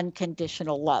is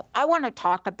unconditional love. I want to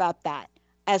talk about that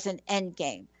as an end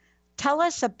game. Tell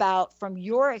us about, from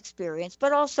your experience,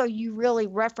 but also you really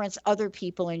reference other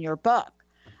people in your book.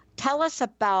 Tell us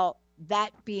about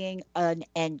that being an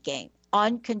end game,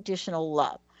 unconditional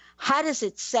love. How does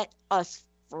it set us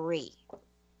free?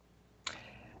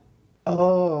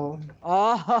 Oh.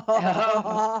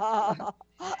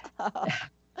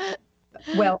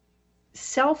 Well,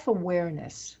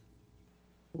 self-awareness,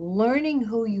 learning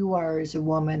who you are as a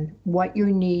woman, what your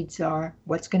needs are,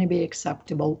 what's going to be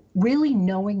acceptable, really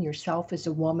knowing yourself as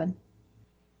a woman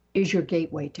is your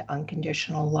gateway to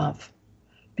unconditional love.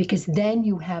 Because then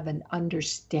you have an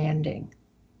understanding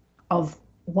of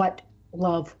what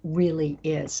love really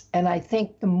is. And I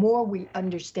think the more we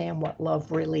understand what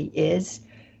love really is,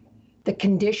 the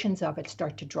conditions of it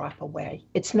start to drop away.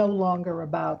 It's no longer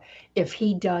about, if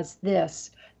he does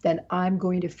this, then I'm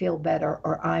going to feel better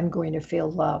or I'm going to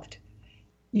feel loved.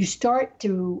 You start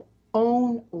to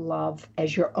own love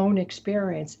as your own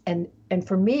experience. And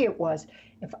for me, it was,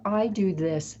 if I do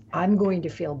this, I'm going to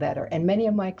feel better. And many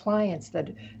of my clients that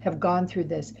have gone through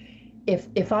this,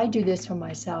 if I do this for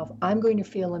myself, I'm going to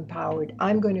feel empowered.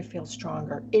 I'm going to feel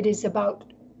stronger. It is about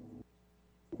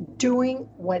doing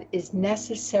what is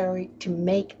necessary to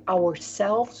make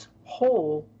ourselves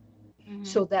whole,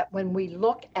 so that when we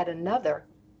look at another,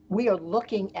 we are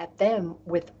looking at them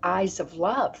with eyes of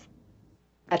love.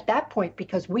 At that point,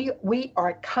 because we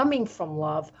are coming from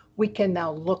love, we can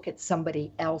now look at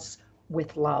somebody else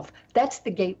with love. That's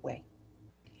the gateway.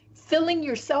 Filling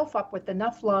yourself up with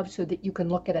enough love so that you can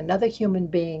look at another human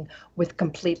being with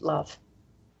complete love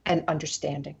and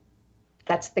understanding.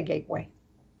 That's the gateway.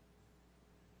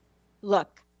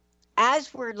 Look,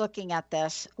 as we're looking at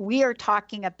this, we are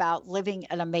talking about living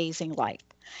an amazing life.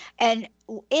 And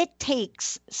it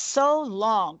takes so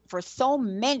long for so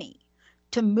many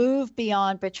to move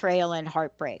beyond betrayal and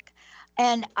heartbreak.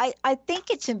 And I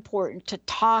think it's important to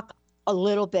talk a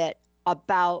little bit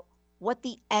about what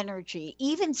the energy,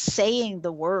 even saying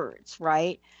the words,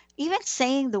 right? Even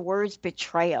saying the words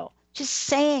betrayal, just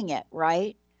saying it,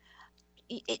 right?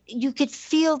 You could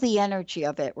feel the energy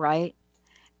of it, right?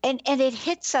 And it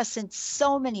hits us in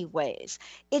so many ways.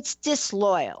 It's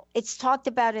disloyal. It's talked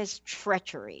about as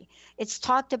treachery. It's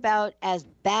talked about as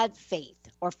bad faith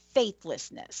or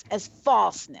faithlessness, as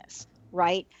falseness,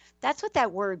 right? That's what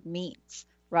that word means,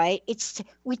 right?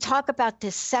 We talk about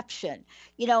deception.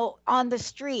 You know, on the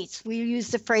streets, we use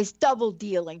the phrase double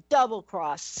dealing, double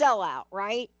cross, sellout,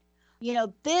 right? You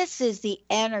know, this is the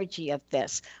energy of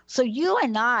this. So you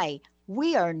and I,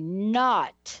 we are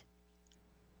not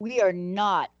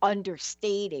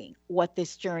understating what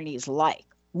this journey is like.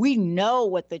 We know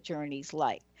what the journey's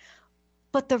like.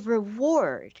 But the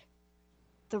reward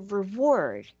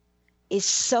is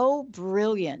so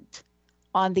brilliant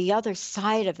on the other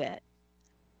side of it,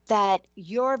 that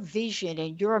your vision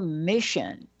and your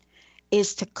mission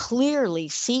is to clearly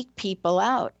seek people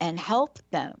out and help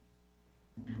them.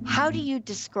 How do you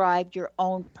describe your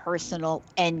own personal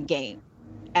end game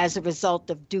as a result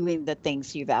of doing the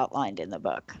things you've outlined in the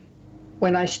book?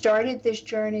 When I started this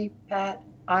journey, Pat,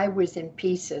 I was in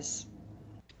pieces.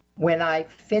 When I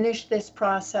finished this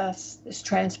process, this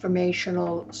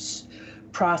transformational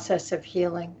process of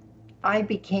healing, I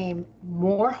became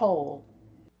more whole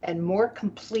and more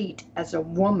complete as a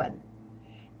woman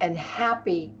and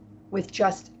happy with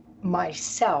just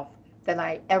myself than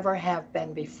I ever have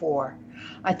been before.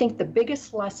 I think the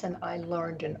biggest lesson I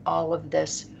learned in all of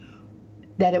this,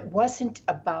 that it wasn't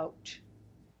about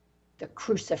the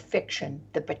crucifixion,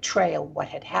 the betrayal, what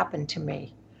had happened to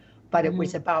me, but it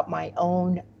was about my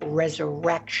own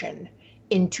resurrection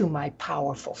into my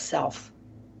powerful self.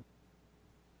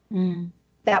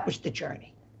 That was the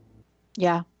journey.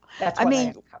 Yeah. That's what I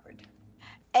uncovered.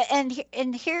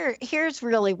 And here's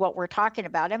really what we're talking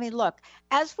about. I mean, look,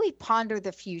 as we ponder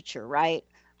the future, right?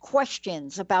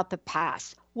 Questions about the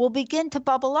past will begin to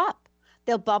bubble up.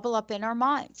 They'll bubble up in our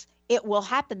minds. It will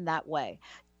happen that way.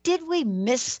 Did we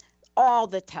miss all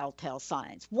the telltale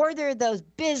signs? Were there those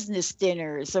business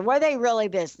dinners, or were they really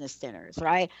business dinners,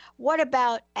 right? What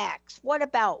about X? What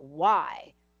about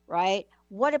Y, right?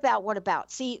 What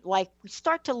about? See, like, we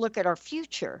start to look at our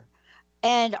future,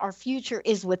 and our future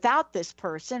is without this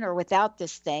person or without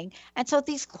this thing. And so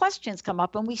these questions come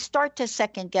up and we start to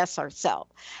second guess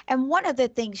ourselves. And one of the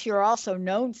things you're also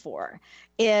known for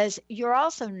is you're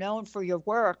also known for your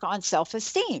work on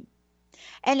self-esteem.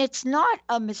 And it's not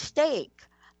a mistake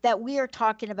that we are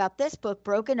talking about this book,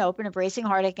 Broken Open, Embracing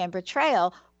Heartache and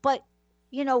Betrayal, but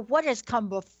you know, what has come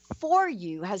before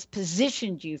you has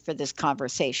positioned you for this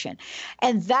conversation.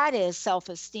 And that is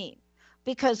self-esteem.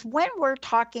 Because when we're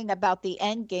talking about the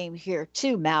end game here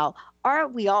too, Mal,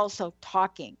 aren't we also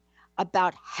talking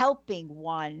about helping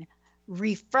one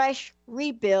refresh,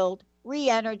 rebuild,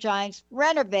 re-energize,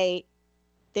 renovate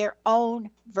their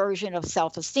own version of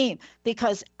self-esteem?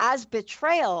 Because as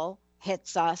betrayal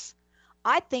hits us,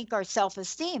 I think our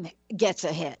self-esteem gets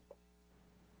a hit.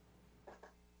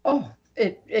 Oh,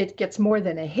 it gets more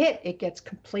than a hit. It gets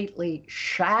completely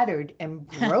shattered and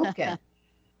broken.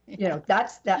 You know,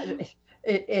 there's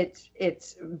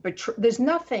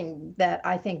nothing that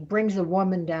I think brings a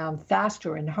woman down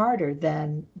faster and harder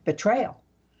than betrayal.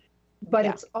 But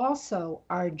it's also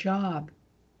our job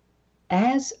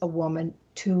as a woman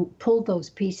to pull those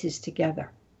pieces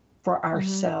together for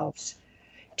ourselves,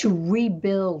 to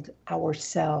rebuild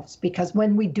ourselves. Because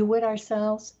when we do it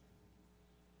ourselves,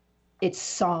 it's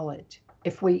solid.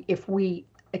 If we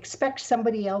expect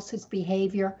somebody else's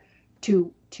behavior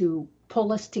to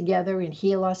pull us together and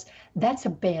heal us, that's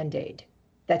a Band-Aid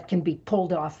that can be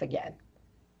pulled off again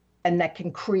and that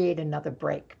can create another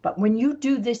break. But when you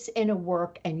do this inner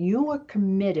work and you are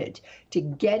committed to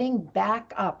getting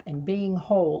back up and being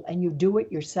whole and you do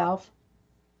it yourself,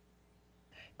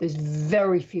 there's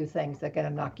very few things that are going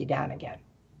to knock you down again.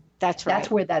 That's right.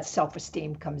 That's where that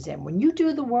self-esteem comes in. When you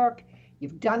do the work,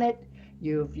 you've done it,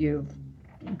 you've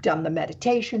done the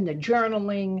meditation, the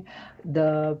journaling,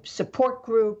 the support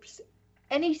groups,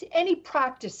 any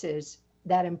practices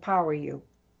that empower you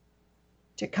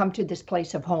to come to this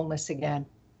place of wholeness again.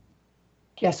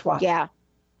 Guess what? Yeah.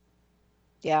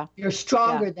 You're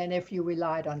stronger than if you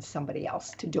relied on somebody else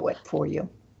to do it for you.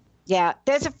 Yeah.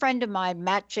 There's a friend of mine,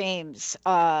 Matt James,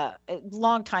 a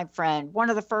longtime friend, one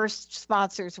of the first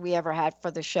sponsors we ever had for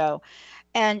the show.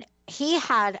 And he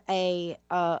had a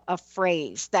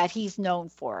phrase that he's known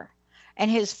for.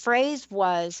 And his phrase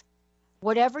was,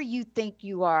 whatever you think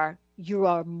you are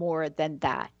more than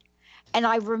that. And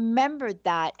I remembered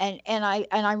that, and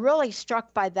I'm really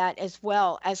struck by that as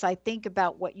well as I think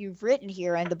about what you've written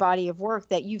here and the body of work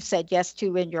that you've said yes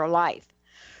to in your life.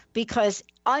 Because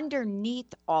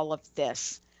underneath all of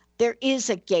this, there is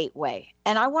a gateway.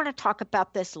 And I want to talk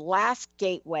about this last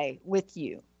gateway with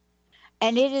you.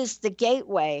 And it is the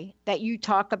gateway that you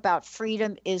talk about.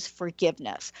 Freedom is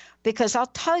forgiveness. Because I'll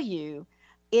tell you,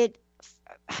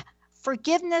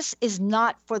 forgiveness is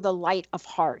not for the light of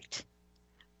heart.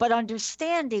 But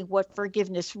understanding what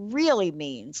forgiveness really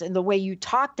means and the way you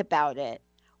talked about it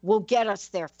will get us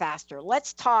there faster.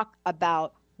 Let's talk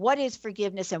about what is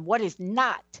forgiveness and what is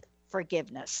not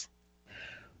forgiveness.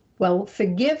 Well,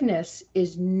 forgiveness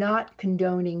is not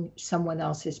condoning someone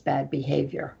else's bad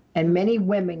behavior. And many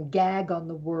women gag on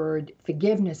the word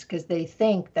forgiveness because they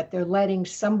think that they're letting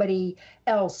somebody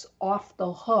else off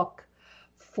the hook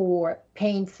for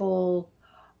painful,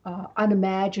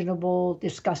 unimaginable,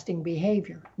 disgusting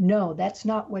behavior. No, that's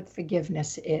not what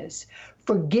forgiveness is.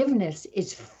 Forgiveness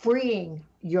is freeing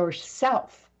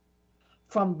yourself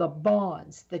from the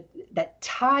bonds that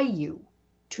tie you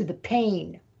to the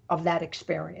pain of that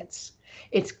experience.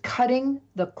 It's cutting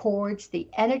the cords, the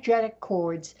energetic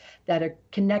cords that are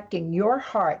connecting your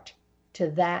heart to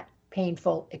that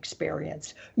painful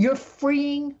experience. You're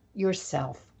freeing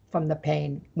yourself from the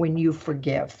pain when you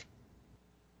forgive.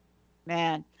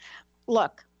 Man,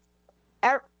 look,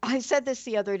 I said this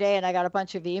the other day and I got a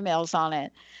bunch of emails on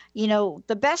it. You know,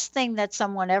 the best thing that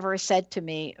someone ever said to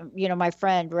me, you know, my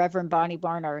friend, Reverend Bonnie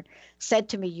Barnard, said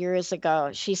to me years ago,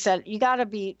 she said, you got to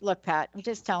be, look, Pat, I'm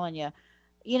just telling you,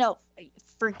 you know,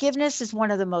 forgiveness is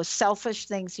one of the most selfish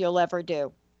things you'll ever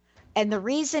do. And the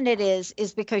reason it is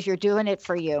because you're doing it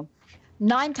for you.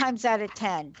 9 times out of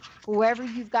 10, whoever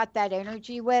you've got that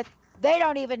energy with, they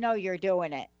don't even know you're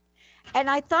doing it. And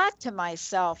I thought to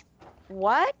myself,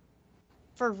 what?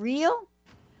 For real?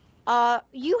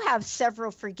 You have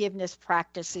several forgiveness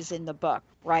practices in the book,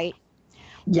 right?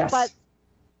 Yes. But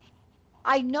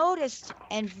I noticed,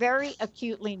 and very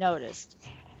acutely noticed,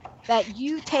 that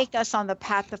you take us on the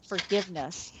path of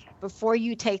forgiveness before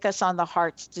you take us on the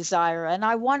heart's desire. And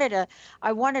I wanted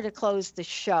to close the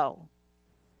show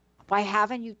by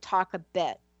having you talk a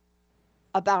bit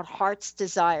about heart's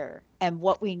desire and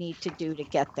what we need to do to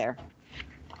get there.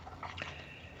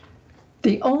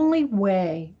 The only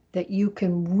way that you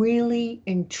can really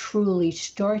and truly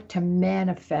start to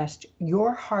manifest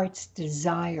your heart's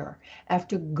desire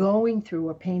after going through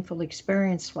a painful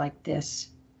experience like this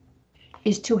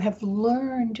is to have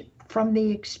learned from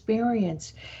the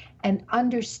experience and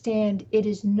understand it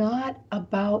is not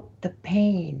about the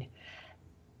pain.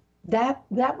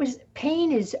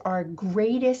 Pain is our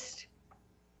greatest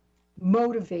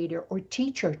motivator or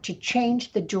teacher to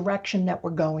change the direction that we're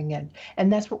going in.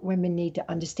 And that's what women need to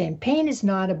understand. Pain is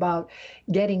not about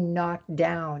getting knocked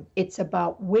down. It's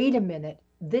about, wait a minute,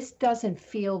 this doesn't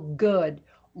feel good.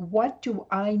 What do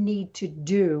I need to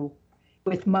do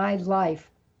with my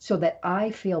life so that I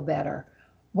feel better?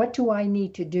 What do I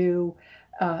need to do?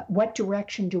 What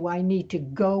direction do I need to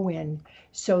go in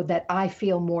so that I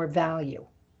feel more value?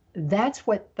 That's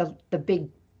what the big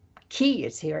key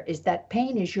is here, is that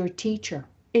pain is your teacher.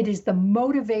 It is the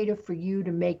motivator for you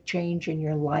to make change in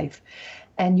your life.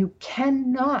 And you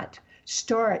cannot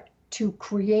start to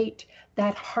create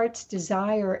that heart's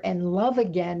desire and love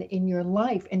again in your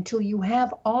life until you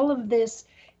have all of this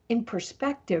in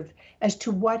perspective as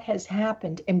to what has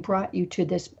happened and brought you to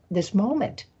this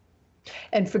moment.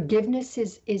 And forgiveness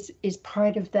is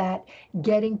part of that,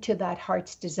 getting to that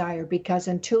heart's desire, because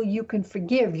until you can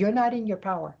forgive, you're not in your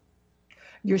power.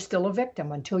 You're still a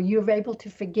victim until you're able to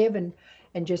forgive and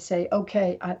just say,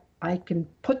 okay, I can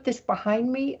put this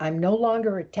behind me. I'm no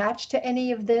longer attached to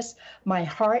any of this. My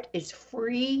heart is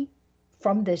free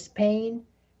from this pain.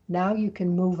 Now you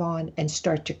can move on and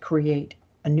start to create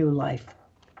a new life.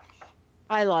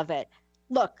 I love it.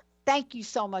 Look, thank you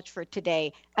so much for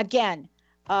today. Again,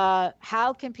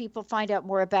 how can people find out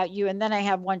more about you? And then I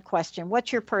have one question.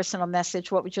 What's your personal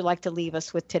message? What would you like to leave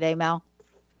us with today, Mel?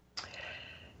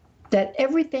 That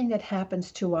everything that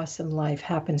happens to us in life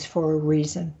happens for a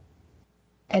reason,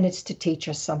 and it's to teach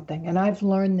us something. And I've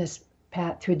learned this,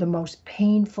 Pat, through the most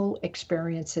painful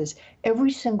experiences.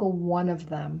 Every single one of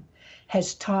them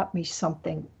has taught me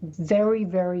something very,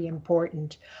 very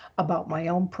important about my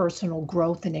own personal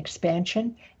growth and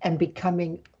expansion and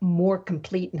becoming more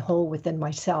complete and whole within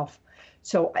myself.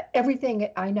 So everything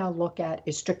I now look at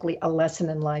is strictly a lesson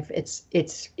in life.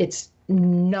 It's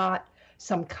not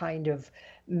some kind of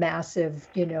massive,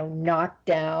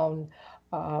 knockdown,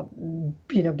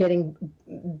 getting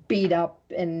beat up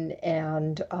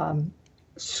and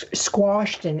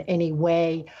squashed in any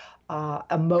way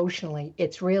emotionally.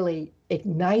 It's really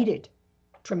ignited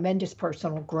tremendous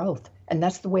personal growth. And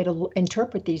that's the way to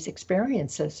interpret these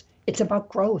experiences. It's about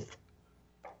growth.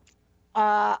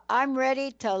 I'm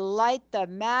ready to light the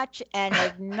match and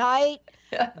ignite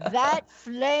that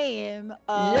flame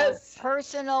of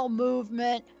personal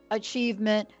movement,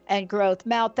 achievement, and growth.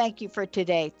 Mal, thank you for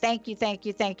today. Thank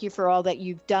you for all that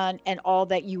you've done and all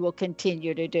that you will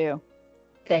continue to do.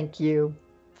 Thank you.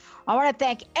 I want to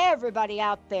thank everybody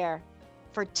out there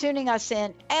for tuning us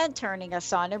in and turning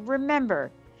us on. And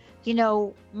remember, you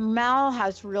know, Mal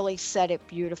has really said it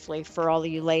beautifully for all of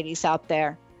you ladies out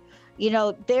there. You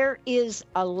know, there is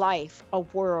a life, a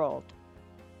world.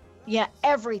 Yeah,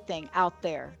 everything out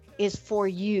there is for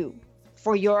you,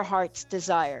 for your heart's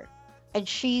desire. And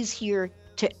she's here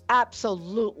to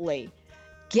absolutely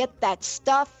get that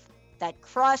stuff, that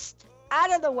crust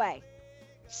out of the way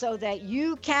so that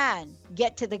you can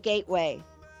get to the gateway,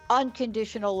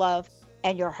 unconditional love,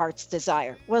 and your heart's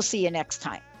desire. We'll see you next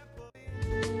time.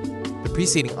 The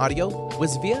preceding audio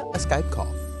was via a Skype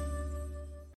call.